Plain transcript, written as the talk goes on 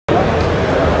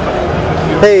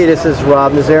Hey, this is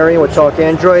Rob Nazarian with Talk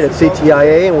Android at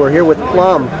CTIA, and we're here with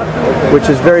Plum, which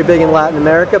is very big in Latin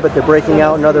America, but they're breaking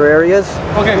out in other areas.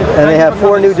 And they have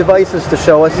 4 new devices to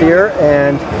show us here,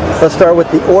 and let's start with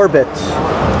the Orbit.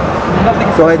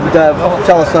 Go ahead and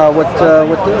tell us what the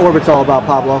Orbit's all about,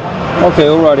 Pablo. Okay,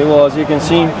 alrighty. Well, as you can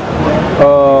see,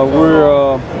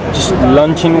 we're just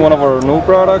launching one of our new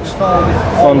products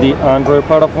on the Android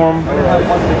platform.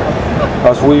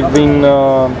 As we've been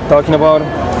talking about,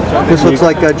 this looks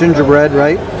like Gingerbread,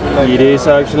 right? It is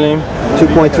actually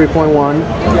 2.3.1,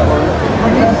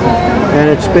 and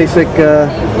it's basic.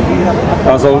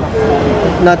 Also,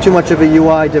 not too much of a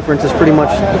UI difference. It's pretty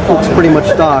much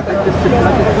stock.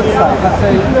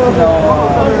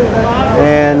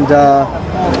 And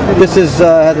this is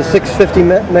has a 650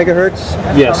 megahertz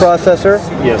processor.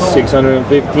 Yes,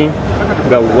 650.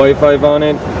 Got Wi-Fi on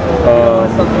it.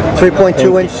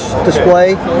 3.2-inch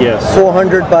display. Yes.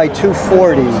 400 by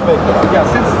 240.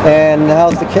 And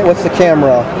what's the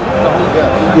camera?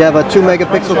 You have a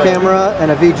 2-megapixel camera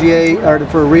and a VGA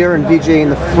for rear and VGA in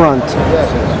the front.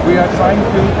 We are trying to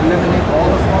eliminate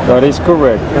all of them. That is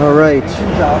correct. All right.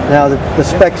 Now the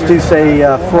specs do say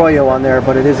Froyo on there,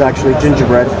 but it is actually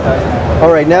Gingerbread.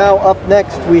 All right. Now up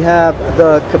next we have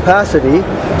the capacity.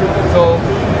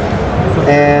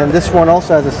 And this one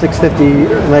also has a 650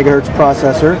 megahertz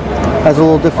processor. Has a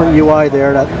little different UI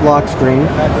there, that lock screen.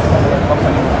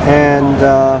 And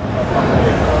of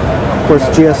course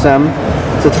GSM.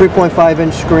 It's a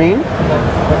 3.5-inch screen.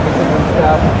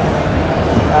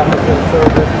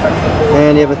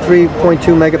 And you have a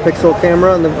 3.2 megapixel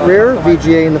camera in the rear,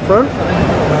 VGA in the front.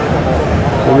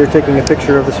 And you're taking a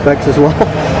picture of the specs as well.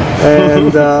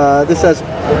 And this has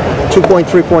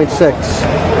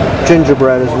 2.3.6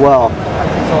 Gingerbread as well.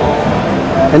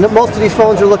 And most of these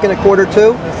phones are looking at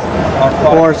Q2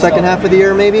 or second half of the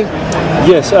year, maybe?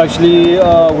 Yes, actually,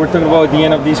 we're talking about the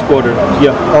end of this quarter.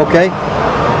 Yeah. Okay.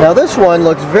 Now this one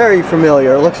looks very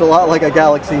familiar. It looks a lot like a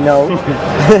Galaxy Note,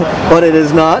 but it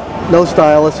is not. No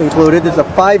stylus included. It's a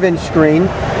 5-inch screen.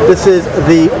 This is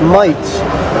the Mite.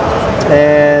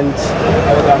 And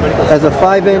as a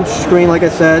 5-inch screen, like I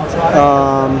said,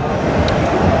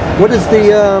 what is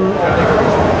the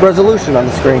resolution on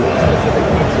the screen?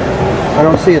 I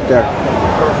don't see it there.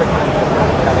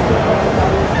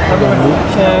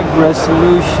 Check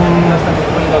resolution.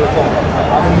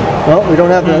 Well, we don't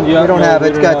have the. We don't have it.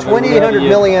 It's got 2800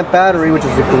 milliamp battery, which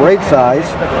is a great size.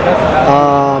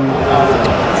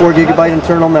 4 gigabyte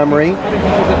internal memory,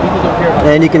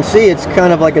 and you can see it's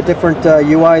kind of like a different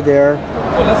UI there.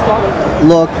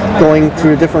 Look, going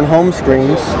through different home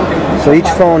screens. So each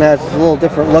phone has a little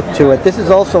different look to it. This is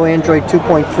also Android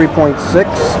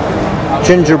 2.3.6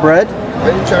 Gingerbread,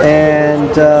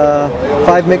 and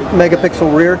 5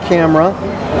 megapixel rear camera.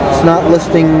 It's not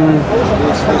listing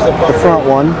the front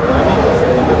one.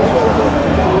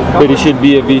 But it should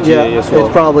be a VGA as well.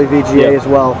 It's probably VGA as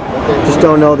well. Just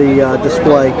don't know the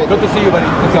display. Good to see you, buddy.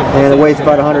 And it weighs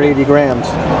about 180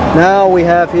 grams. Now we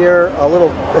have here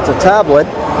it's a tablet,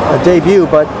 a debut,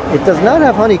 but it does not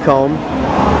have honeycomb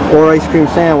or ice cream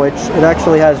sandwich. It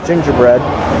actually has Gingerbread,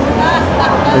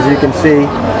 as you can see.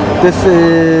 This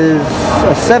is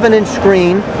a 7-inch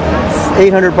screen,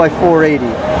 800 by 480.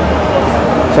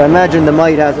 So I imagine the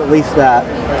Mite has at least that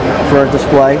for a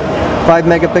display. 5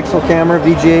 megapixel camera,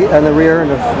 VGA on the rear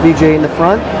and a VGA in the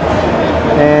front.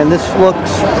 And this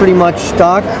looks pretty much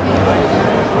stock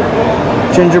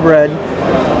Gingerbread.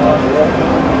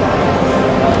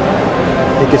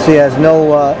 You can see it has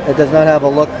no, it does not have a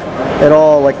look at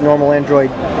all like normal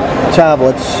Android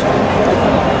tablets,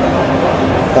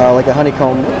 like a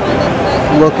honeycomb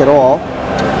look at all.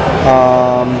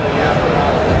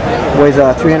 Weighs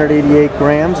 388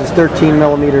 grams. It's 13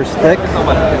 millimeters thick.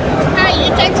 Hi,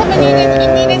 you gentlemen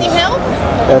need any help?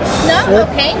 That's no? it.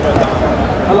 Okay.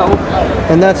 Hello.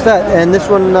 And that's that. And this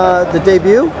one, the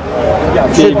debut,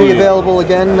 should be available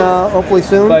again hopefully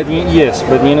soon? By the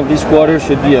end of this quarter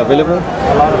should be available.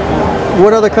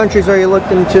 What other countries are you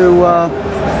looking to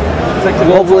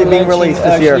hopefully being released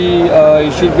this year?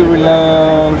 It should be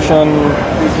relaunched on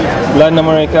Latin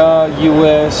America,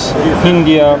 US,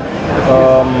 India,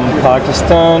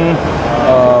 Pakistan.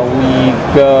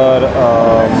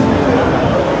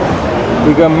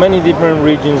 We got many different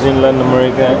regions in Latin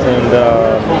America and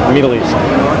Middle East.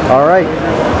 All right.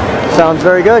 Sounds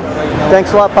very good.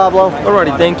 Thanks a lot, Pablo.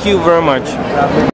 Alrighty, thank you very much.